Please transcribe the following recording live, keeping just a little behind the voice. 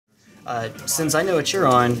Since I know what you're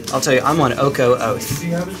on, I'll tell you, I'm on Oko Oath.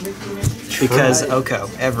 Because Oko,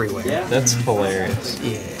 everywhere. That's hilarious.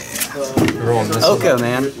 Yeah. Oko,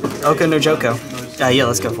 man. Oko no Joko. Yeah,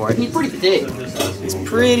 let's go for it. He's pretty thick. He's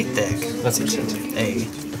pretty thick. That's expensive. Hey.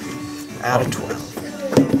 Out of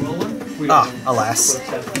 12. Ah, alas.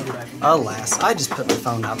 Alas. I just put my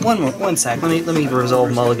phone up. One sec. Let me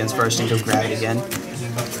resolve mulligans first and go grab it again.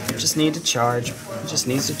 Just need to charge. It just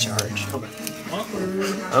needs to charge.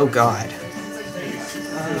 Oh god.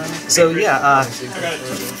 So yeah,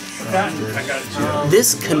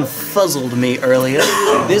 this confuzzled me earlier.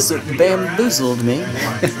 This bamboozled me.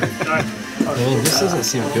 This doesn't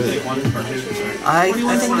seem good. I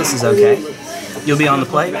think this is okay. You'll be on the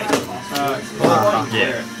plate?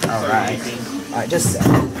 Yeah. Alright. Alright, just a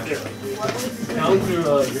second.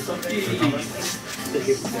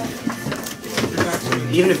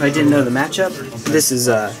 Even if I didn't know the matchup, this is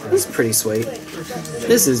pretty sweet.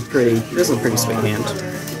 This is a pretty sweet hand.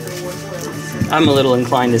 I'm a little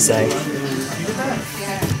inclined to say.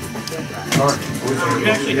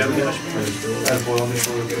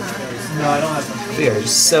 We are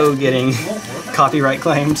so getting copyright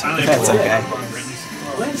claimed. That's okay.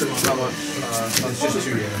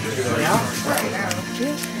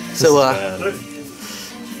 So,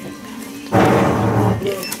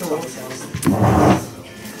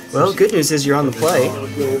 well, good news is you're on the play.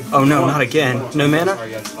 Oh no, not again. No mana?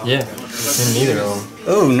 Yeah, and neither of them.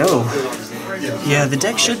 Oh no. Yeah, the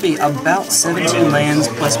deck should be about 17 lands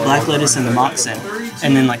plus Black Lotus and the Mox Jet,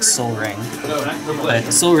 and then like Soul Ring.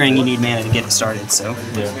 But Soul Ring, you need mana to get it started, so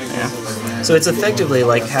yeah. So it's effectively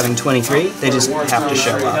like having 23. They just have to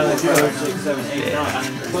show up.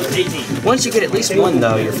 Yeah. Once you get at least one,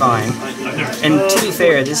 though, you're fine. And to be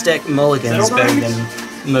fair, this deck mulligan is better than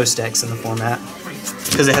most decks in the format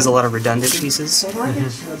because it has a lot of redundant pieces.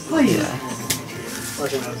 Yeah.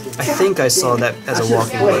 I think I saw that as a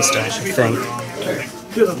walking list, I think. I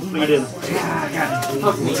didn't.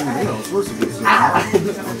 I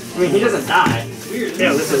mean, he doesn't die.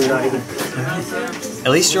 Yeah, this doesn't die either.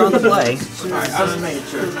 At least you're on the play.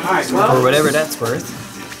 Or whatever that's worth.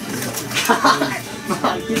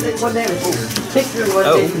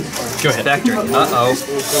 Oh, go ahead. Factory. Uh-oh.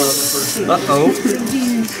 Uh-oh.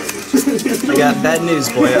 I got bad news,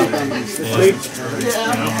 boyo.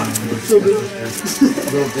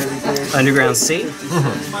 Underground Sea.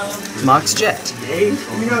 Mox Jet.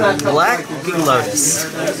 Black Lotus.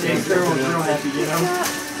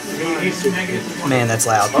 Man, that's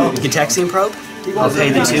loud. Gitaxian Probe? I'll pay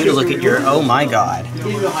the 2 to look at your... Oh my god.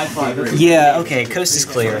 Yeah, okay, coast is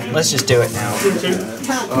clear. Let's just do it now.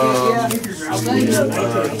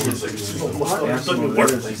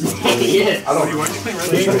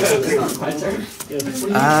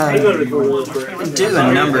 Do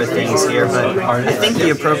a number of things here, but I think the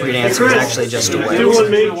appropriate answer is actually just to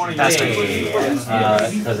wait. Faster.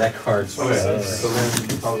 That card's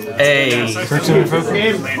Hey.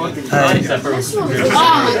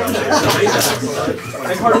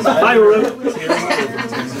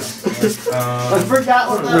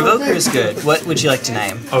 Revoker is good. What would you like to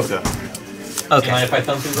name? Okay. Okay.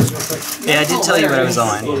 Yeah, I did tell you what I was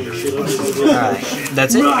on. Alright.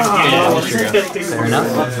 That's it? Fair enough.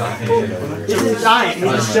 He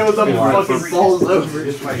just shows up and fucking falls over.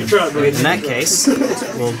 In that case,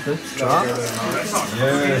 we'll draw.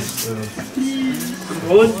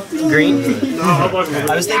 Green?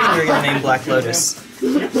 I was thinking you were going to name Black Lotus.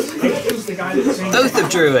 Oath of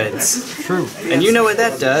Druids. True. And you know what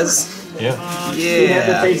that does. Yeah.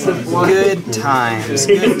 Yeah. Good times.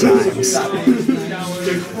 Good times.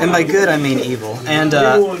 And by good, I mean evil. And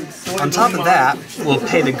on top of that, we'll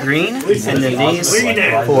pay the green, and then these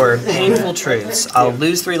for painful truths. I'll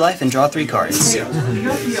lose 3 life and draw 3 cards.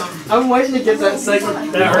 I'm waiting to get that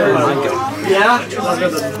segment. Oh my god. Yeah?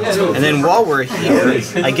 And then while we're here,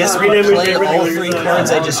 I guess we'll play all 3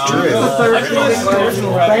 cards I just drew.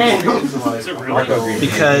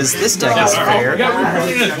 Because this deck is fair.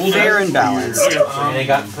 Fair and balanced. And it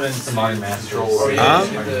got put into Modern Master.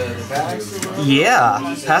 Yeah.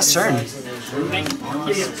 Pass turn.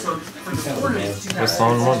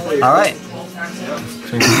 Alright.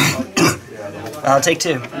 I'll take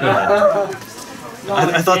 2.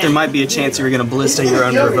 I thought there might be a chance you were going to ballista your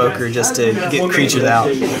own Revoker just to get creatures out.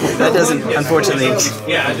 That doesn't, unfortunately...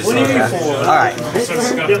 Alright.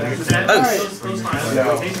 Oath.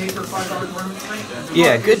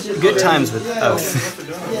 Yeah, good times with Oath.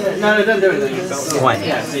 No, it doesn't do anything. 1,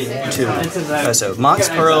 2. Oh, so Mox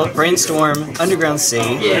Pearl, Brainstorm, Underground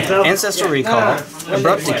Sea, Ancestral Recall,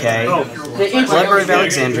 Abrupt Decay, Library of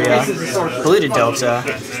Alexandria, Polluted Delta,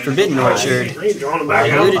 Forbidden Orchard,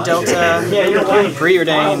 Polluted Delta,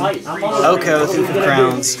 Preordain, Oko, Thief of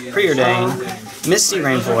Crowns, Preordain, Misty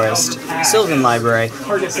Rainforest, Sylvan Library,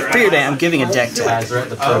 Preordain, I'm giving a deck to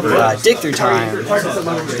Dig Through Time,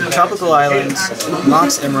 Tropical Island,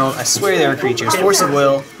 Mox Emerald, I swear they are creatures, Force of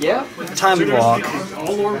Will, Time Walk,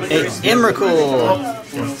 Emrakul,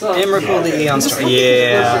 the Aeons,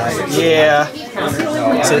 yeah.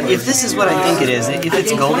 So if this is what I think it is, if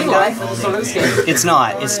it's Golden Gun, it's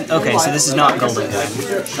not. It's okay. So this is not Golden Gun.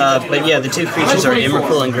 But yeah, the two creatures are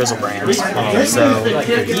Emrakul and Griselbrand. So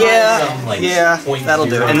yeah, that'll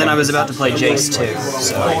do it. And then I was about to play Jace too.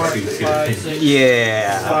 So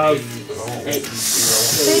yeah.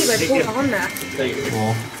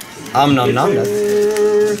 Nom nom.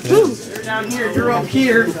 You're down here, you're up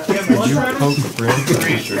here. Did you poke Bryn?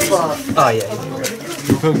 Oh yeah.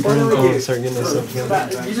 You poke Bryn and start getting this stuff together?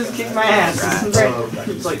 You just kicked my ass.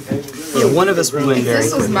 Yeah, one of us will win very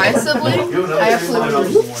This was quickly. my sibling. I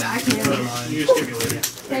absolutely backhand.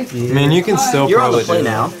 Man, you can still You're on the probably play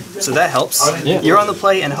now, so that helps. Yeah. You're on the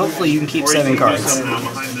play, and hopefully you can keep 7 cards.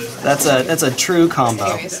 That's a true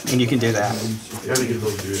combo, and you can do that.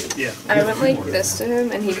 I went like this to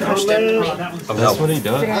him and he pushed it to me. Oh, that's what he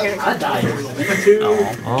does.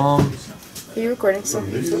 Are you recording still?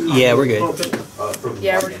 Yeah, we're good.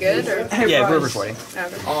 Yeah, we're good? Or? Yeah, we're recording.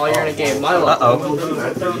 Okay. Oh, you're in a game. My luck. Uh-oh.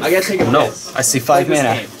 I gotta take a No, piss. I see 5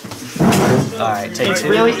 mana. Alright, take 2.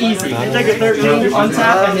 Really easy. You take a 13,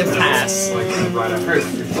 untap, and then pass.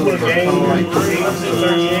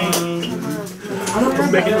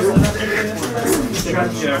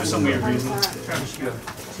 Yeah, for some weird reason.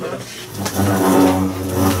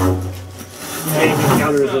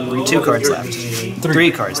 Two cards left.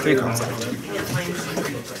 3 cards left.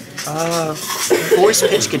 Force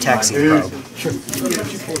Pitch Gataxi Probe.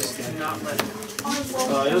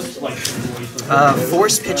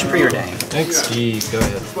 Force Pitch Preordain. XG, go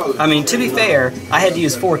ahead. I mean, to be fair, I had to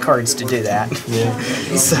use 4 cards to do that. Yeah.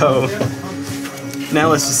 So, now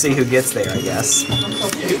let's just see who gets there, I guess.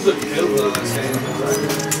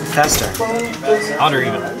 Pass turn. Odd or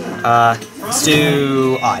even? Let's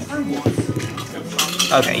do odd.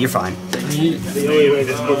 Okay, you're fine. Yeah.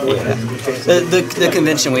 The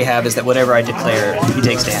convention we have is that whatever I declare, he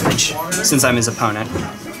takes damage, since I'm his opponent. 3.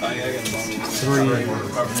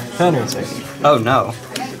 Counter attack. Oh no.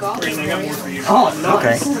 Oh, no.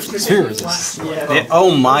 Okay. Sphere resist.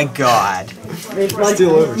 Oh my god.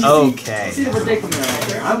 Still over. Okay.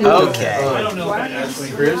 Okay.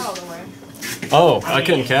 Oh, I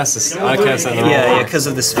couldn't cast this. I cast that in the wrong Yeah, order. because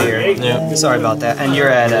of the sphere. Yeah. Sorry about that. And you're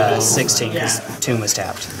at 16 because Tomb was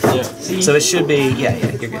tapped. Yeah. So it should be, yeah,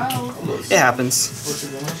 you're good. It happens.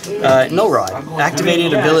 Null Rod.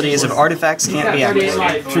 Activated abilities of artifacts can't be activated.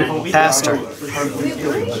 Pass turn.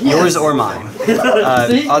 Yours or mine.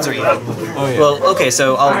 Odds are even. Oh, yeah. Well, okay,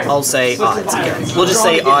 so I'll say odds again. We'll just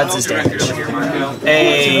say odds is damage.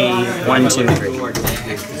 1, 2, 3.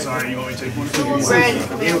 Sorry, you want me to take one?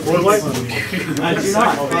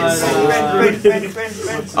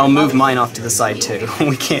 I'll move mine off to the side too.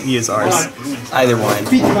 We can't use ours. Either one.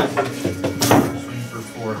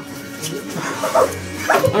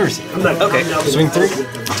 Okay. Swing 3?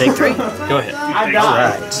 Take 3. Go ahead.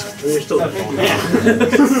 Alright.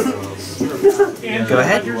 Go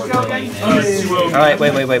ahead. Alright,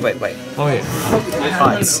 wait. Oh, yeah.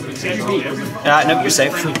 Odds. Nope, you're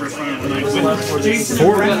safe. 4.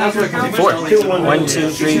 1, 2,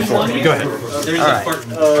 3, 4. Go ahead. Alright.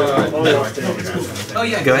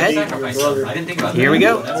 Go ahead. Here we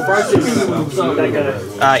go.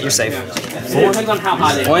 You're safe. 4.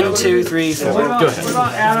 1, 2, 3, 4. Go ahead.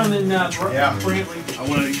 Adam and I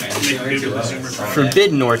want to make a bigger zoomer.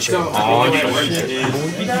 Forbidden Orchard.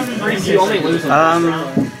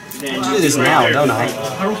 Do this now, don't I?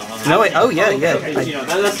 No, wait. Oh, yeah. It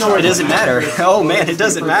doesn't matter. Oh, man, it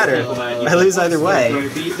doesn't matter. I lose either way.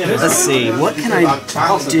 Let's see. What can I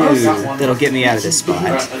do that'll get me out of this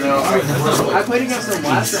spot?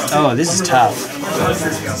 Oh, this is tough.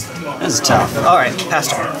 This is tough. All right, pass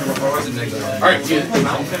turn. Alright,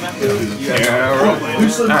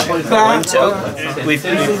 1, 2. We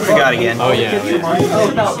forgot again. Oh, yeah.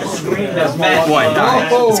 1.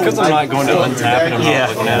 Alright. It's because I'm not going to untap and I'm not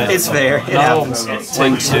looking at it. It's fair. It happens.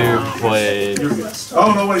 Take 2, play.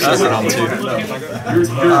 Oh, no, wait. That's it on 2.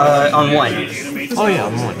 On 1. Oh yeah,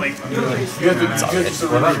 I'm one.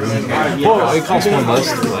 Whoa, it costs one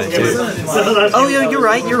less to play too. Oh yeah, you're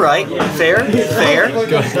right. You're right. Fair. Fair.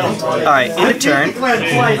 Go ahead. All right. End of turn.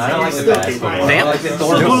 Vamp.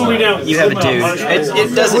 You have a dude.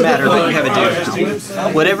 It doesn't matter, but you have a dude.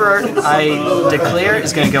 Whatever I declare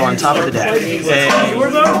is going to go on top of the deck.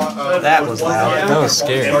 That was loud. That was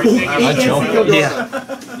scary. I jumped. Yeah.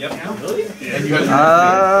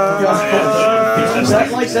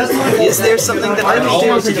 Is there something that I can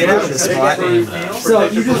do to get out of this spot? So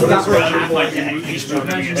you just got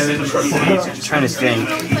Trying to think.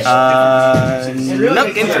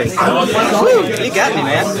 Nope, game 3. Woo, you got me,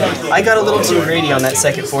 man. I got a little too greedy on that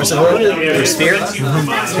second force of or sphere.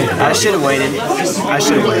 I should have waited. I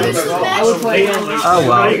should have waited. Oh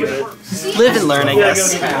well. Live and learn, I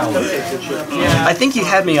guess. I think you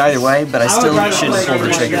had me either way, but I still shouldn't pull the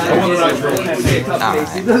trigger.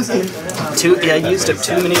 Alright. I used up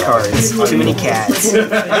too many cards. Too many cats.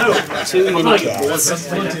 Too many cats.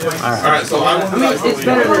 Alright. I mean, it's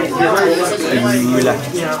better than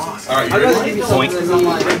I'd rather give you Point. something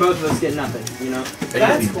than both of us get nothing, you know?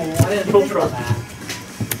 That's cool. I didn't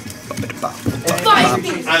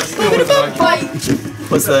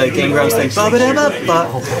What's the Game Grumps thing? I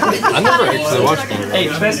never actually watched them.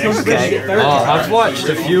 Okay. I've watched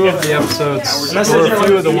a few of the episodes, or a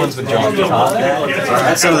few of the ones with John.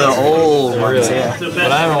 That's some of the old ones, yeah.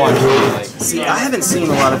 But I haven't watched them. Like, See, I haven't seen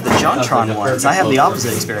a lot of the Jontron ones. I have the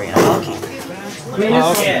opposite experience. Lucky.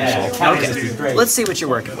 Okay. Let's see what you're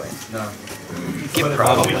working with. Give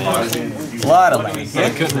probably. A lot of land. I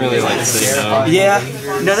couldn't really say no. Yeah.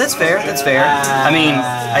 No, that's fair. That's fair. I mean,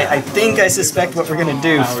 I think I suspect what we're gonna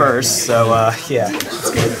do first. So yeah, that's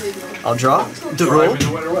good. I'll draw. Draw.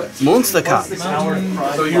 Monster card. Alright.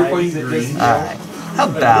 How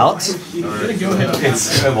about?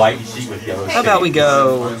 It's a white sheet with yellow. How about we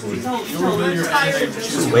go?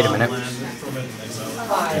 Wait a minute.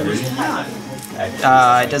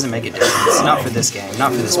 It doesn't make a difference. Not for this game.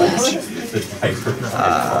 Not for this match.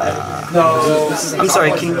 I'm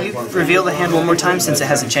sorry, can you reveal the hand one more time since it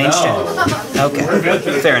hasn't changed yet? Okay,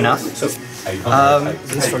 fair enough. It's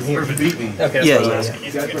from here. Okay. Yeah.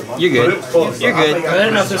 You're good. You're good. I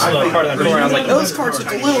didn't know if this was a part of the door, and I was like, those cards are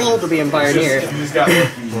a little old to be in Pioneer. A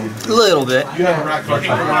little bit.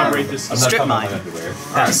 Strip mine.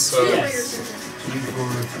 Pass.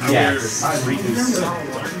 Yes.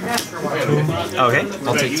 Okay,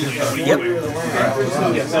 I'll take 2. Yep.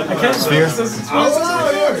 Sphere.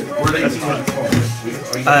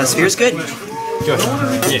 Sphere's good. Go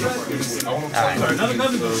ahead. Yeah. Alright.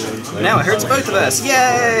 Now it hurts both of us.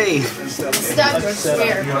 Yay!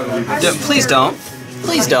 Please don't.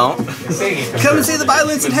 Please don't. Come and see the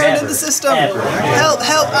violence inherent in the system. Help,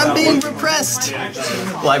 help, I'm being repressed.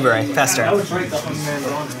 Library, faster. What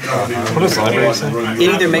does library say? It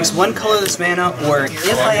either makes 1 colorless mana, or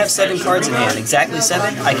if I have 7 cards in hand, exactly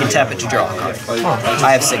 7, I can tap it to draw a card.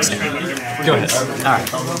 I have 6 now. Go ahead.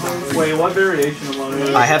 Alright. Wait, what variation of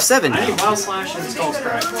one? I have 7 now. Wild Slash and Skull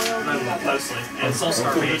Crack. Mostly. And Soul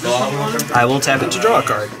Scar. I will tap it to draw a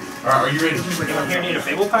card. Are you ready? Anyone here need a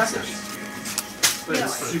Fable Passage? I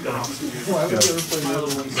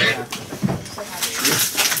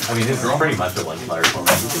mean, this is pretty much a one-player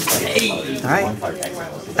format. Alright.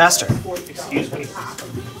 Faster.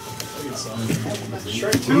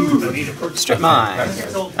 Strip mine.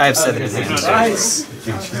 I have 7 in hand. Nice.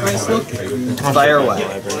 Fire away.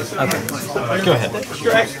 Okay. Go ahead.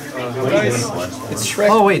 It's Shrek.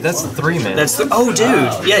 Oh wait, that's 3 mana. That's the. Oh,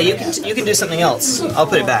 dude. Yeah, you can do something else. I'll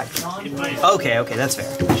put it back. Okay, that's fair.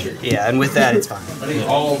 Yeah, and with that, it's fine.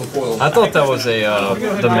 I thought that was a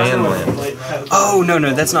the man land. Oh no,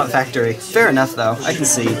 that's not factory. Fair enough though. I can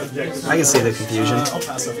see the confusion.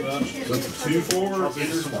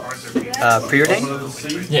 Preordain?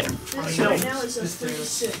 Yeah.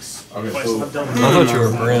 I thought you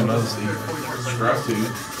were Brand.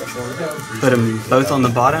 Put them both on the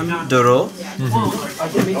bottom. Doro.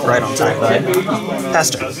 Right on top.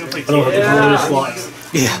 Pastor.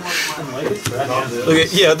 Yeah. Look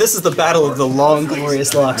at this is the battle of the long,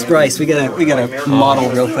 glorious locks. Bryce, we gotta model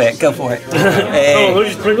real quick. Go for it. Hey. Let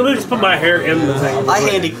me just put my hair in the thing.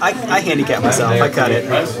 I handicap myself. I cut it.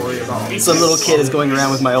 Some little kid is going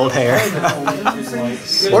around with my old hair.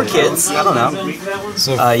 Or kids. I don't know.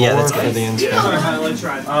 So yeah, that's good. The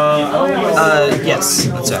Yes,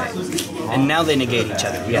 that's right. And now they negate each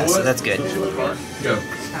other. Yeah, so that's good.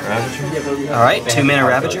 Ravager. Alright, 2 mana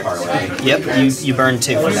Ravager. Yep, you burned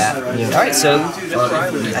 2 for that. Alright, so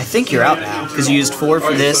I think you're out now. Because you used 4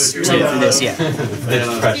 for this, 2 for this, yeah.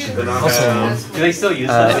 Also, do they still use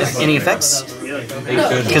that? Any effects?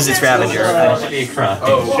 Because it's Ravager.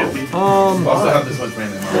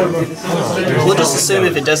 We'll just assume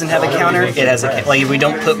if it doesn't have a counter, it has a like if we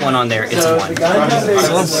don't put one on there, it's a 1.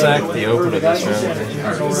 So let's sack the open of this Ravager,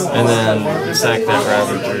 and then sack that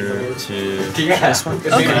Ravager to this one.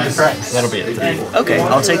 Okay. That'll be a 3. Okay,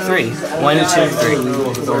 I'll take 3. 1, 2, 3.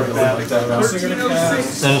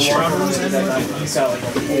 Then it's your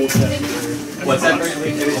What's that?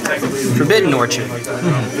 Forbidden Orchard.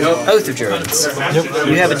 Oath of Druids.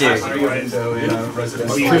 You have a dude.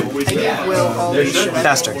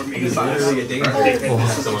 Faster.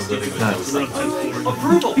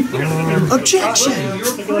 Objection!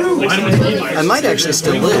 I might actually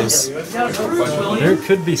still lose. There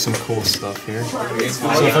could be some cool stuff here.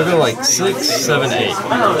 So if I go like 6, 7, 8.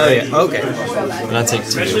 Oh yeah, okay. And I take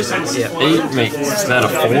 2. Yeah. 8 makes that a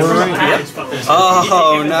 4, right? Yep.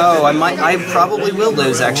 Oh no, I probably will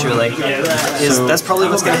lose actually. That's probably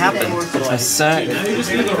what's gonna happen. I sack this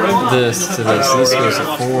to this. This goes to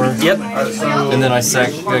 4. Yep. And then I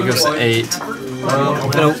sack that goes to 8.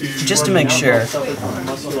 But just to make sure.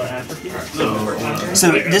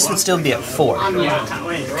 So this would still be at 4.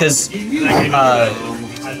 Because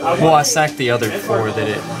well, I sacked the other 4 that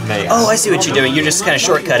it made. oh, I see what you're doing. You're just kind of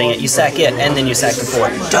shortcutting it. You sack it, and then you sack the 4.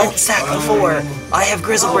 Don't sack the 4! I have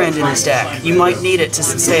Griselbrand in his deck. You might need it to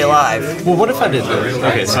stay alive. Well, what if I did this?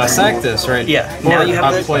 Okay, so I sacked this, right? Yeah. Or Now you have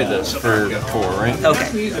I the- played this for 4, right?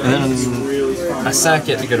 Okay. And then I sack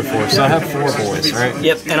it to go to 4, so I have 4 boys, right?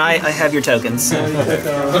 Yep, and I have your tokens. 1,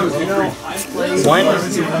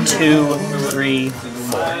 2, 3, 4.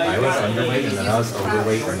 I was underweight and then I was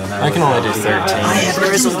overweight and then I can only do 13. I have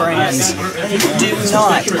Griselbrand. Do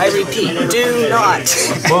not. I repeat, do not.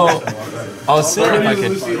 Well, I was seeing if I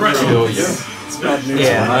could kill you.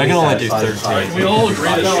 Yeah. I can only do 13.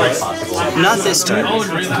 Not this turn.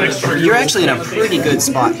 You're actually in a pretty good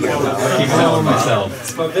spot here, though.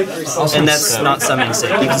 And that's not summoning sick.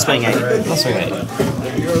 You can swing 8. I'll swing 8.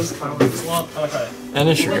 And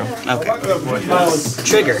it should go. Okay.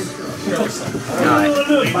 Trigger. Alright.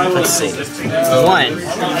 Let's see. 1,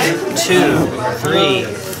 2, 3,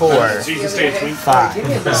 4,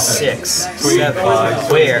 5, 6, 7.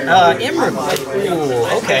 Where? Emrakul.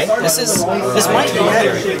 Ooh, okay. This might be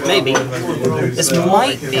better. Maybe. This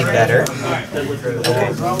might be better.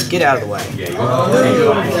 Okay. Get out of the way. Get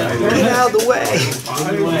out of the way.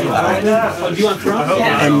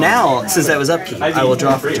 And now, since that was upkeep, I will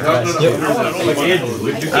draw for turn.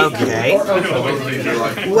 Okay.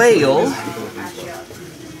 Whale.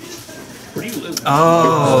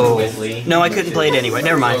 Oh. No, I couldn't play it anyway.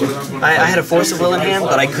 Never mind. I had a Force of Will in hand,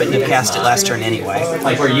 but I couldn't have cast it last turn anyway.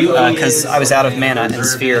 Like were you Because I was out of mana and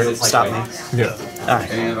Sphere stopped me. Yeah. Alright.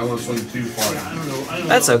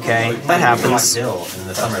 That's okay. That happens. still in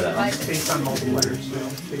the summer though?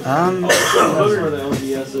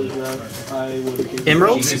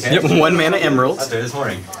 Emerald? Yep. 1 mana Emerald. This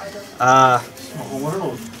morning. No.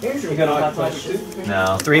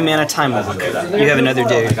 3 mana Time Walk. You have another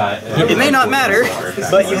dude. It may not matter,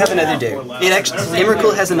 but you have another dude. It actually,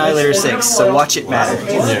 Emrakul has Annihilator 6, so watch it matter.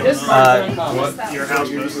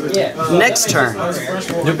 Next turn.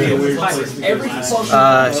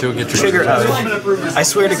 She'll get Trigger Oath. I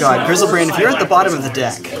swear to God, Griselbrand, if you're at the bottom of the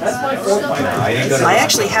deck, I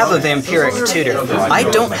actually have a Vampiric Tutor. I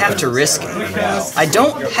don't have to risk it. I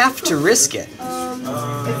don't have to risk it.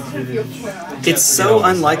 It's so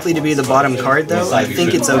unlikely to be the bottom card, though. I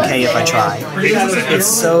think it's okay if I try. It's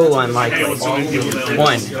so unlikely.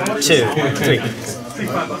 1, 2, 3.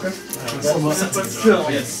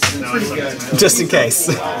 Just in case.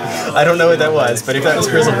 I don't know what that was, but if that was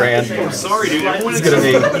Griselbrand, it's gonna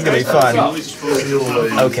be fun.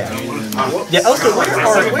 Okay. Yeah. Okay.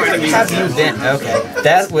 Where have you been? Okay.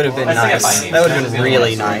 That would have been nice. That would have been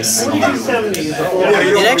really nice.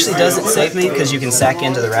 It actually doesn't save me because you can sack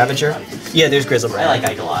into the Ravager. Yeah, there's Griselbrand. I like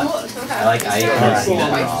Ike a lot. I like Ike.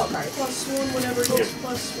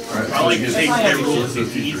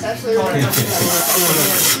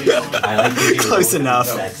 Close enough.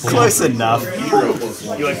 Close enough.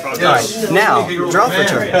 Alright, now, draw for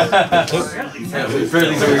turn.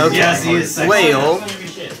 Okay. Whale.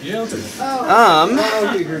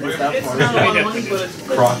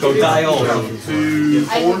 Crocodile.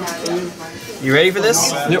 You ready for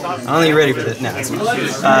this? Yep. Only you ready for this. No, it's fine.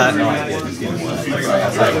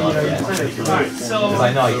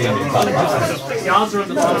 I know I can't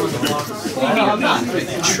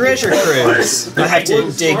Treasure Cruise. I have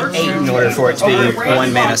to dig 8 in order for it to be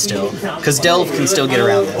 1 mana still. Because Delve can still get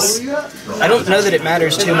around this. I don't know that it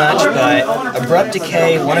matters too much, but Abrupt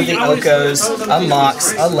Decay, one of the Okos, a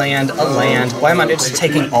Mox, a land. Why am I just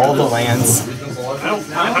taking all the lands?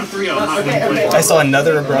 I saw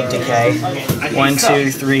another Abrupt Decay. 1,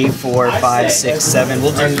 2, 3, 4, 5, 6, 7.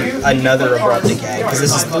 We'll do another Abrupt Decay, because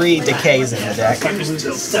this is 3 decays in the deck.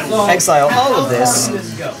 Exile all of this.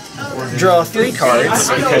 Draw 3 cards,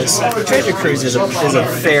 because Treasure Cruise is a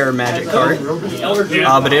fair Magic card.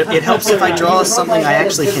 But it helps if I draw something I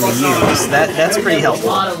actually can use. That's pretty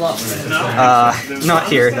helpful. Not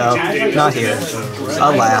here, though. Not here.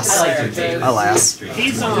 Alas. Alas.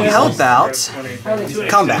 How about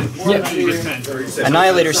combat?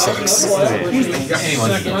 Annihilator 6.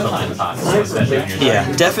 Yeah,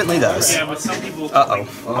 definitely those. Uh-oh.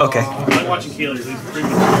 Okay.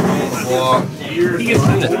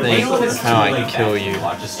 To think how I can kill you.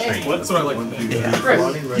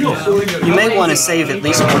 Yeah. You may want to save at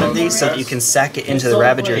least one of these so that you can sack it into the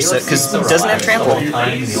Ravager, because it doesn't have trample.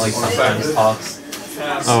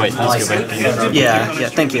 Oh wait, let's go back. Yeah,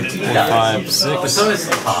 thank you. 5, 6.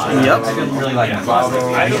 Yep.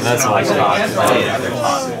 That's all.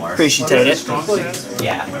 Appreciate it.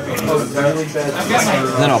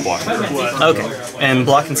 Then I'll block. Okay. And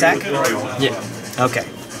block and sack? Yeah. Okay.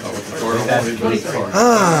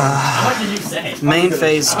 Main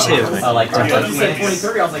phase 2.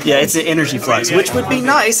 Yeah, it's an energy flux, which would be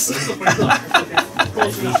nice.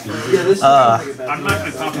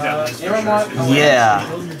 Yeah.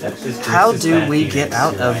 How do we get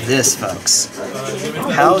out of this, folks?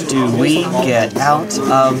 How do we get out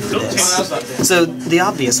of this? So, the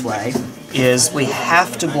obvious way is we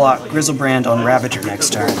have to block Griselbrand on Ravager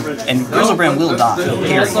next turn, and Griselbrand will die,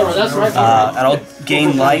 period. And I'll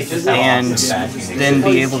gain life and then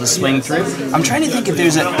be able to swing through. I'm trying to think if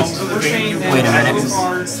there's a... Wait a minute.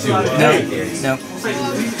 No.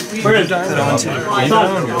 Put on to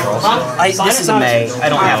this is a May. I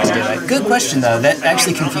don't have to do it. Good question, though. That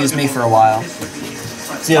actually confused me for a while.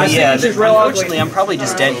 So yeah, unfortunately I'm probably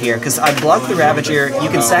just dead here, because I blocked the Ravager. You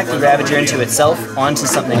can sack the Ravager into itself onto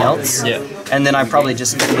something else. Yeah. And then I probably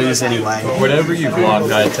just lose anyway. Whatever you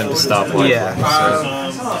block, I attempt to stop life. Yeah. So.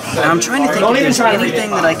 And I'm trying to think if there's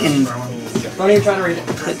anything that I can...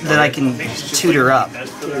 that I can tutor up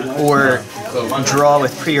or draw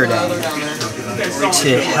with Preordain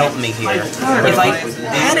to help me here. If I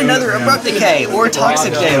had another Abrupt Decay or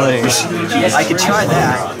Toxic Deluge, I could try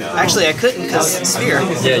that. Actually, I couldn't because Sphere.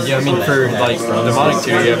 Yeah, I mean, for like Demonic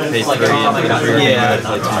 2, you have to pay 3, and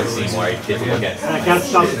for Preordain,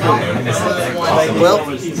 Well,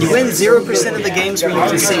 you win 0% of the games where you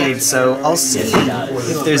concede, so I'll see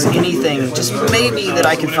if there's anything, just maybe, that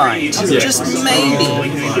I can find. Just maybe.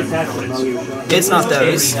 It's not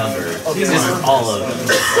those. All of them.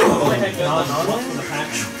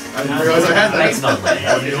 I didn't realize I had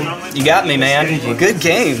that. You got me, man. Good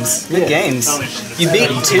games. Good games. You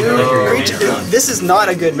beat 2 creatures. This is not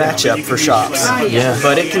a good matchup for shops. Yeah.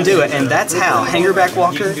 But it can do it, and that's how. Hangerback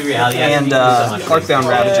Walker and Arcbound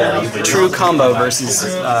Ravager. True combo versus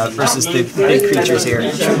the big creatures here.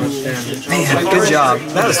 Man, good job.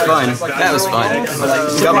 That was fun. That was fun.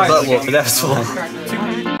 Got my butt whooped, but that was fun.